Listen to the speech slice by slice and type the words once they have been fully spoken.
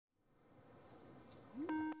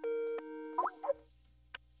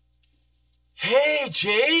Hey,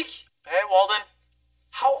 Jake. Hey, Walden.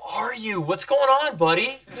 How are you? What's going on,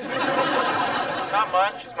 buddy? Not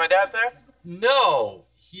much. Is my dad there? No,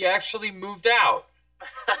 he actually moved out.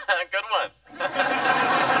 Good one.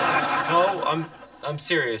 No, I'm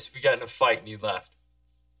serious. We got in a fight and he left.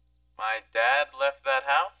 My dad left that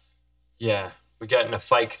house? Yeah, we got in a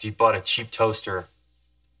fight because he bought a cheap toaster.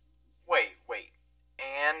 Wait.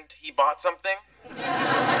 And he bought something?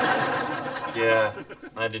 Yeah,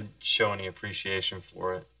 I didn't show any appreciation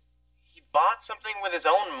for it. He bought something with his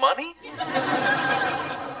own money?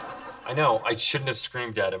 I know, I shouldn't have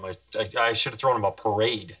screamed at him. I should have thrown him a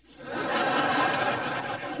parade. Wait a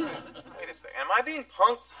second. Am I being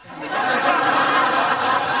punked?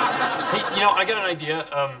 Hey, I got an idea.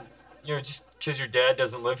 Just because your dad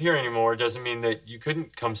doesn't live here anymore doesn't mean that you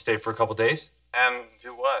couldn't come stay for a couple days. And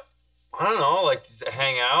do what? I don't know, like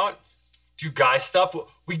hang out, do guy stuff.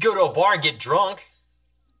 We go to a bar and get drunk.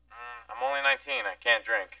 I'm only 19. I can't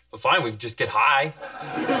drink. Well, fine, we can just get high.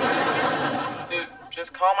 Dude,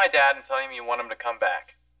 just call my dad and tell him you want him to come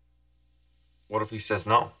back. What if he says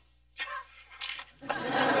no?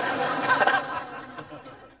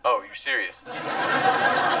 Oh, you're serious?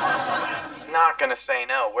 He's not gonna say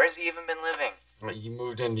no. Where's he even been living? You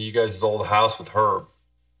moved into you guys' old house with Herb.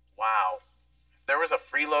 Wow. If there was a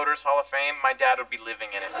Freeloaders Hall of Fame, my dad would be living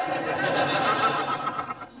in it.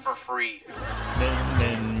 For free.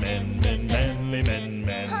 Men, manly men.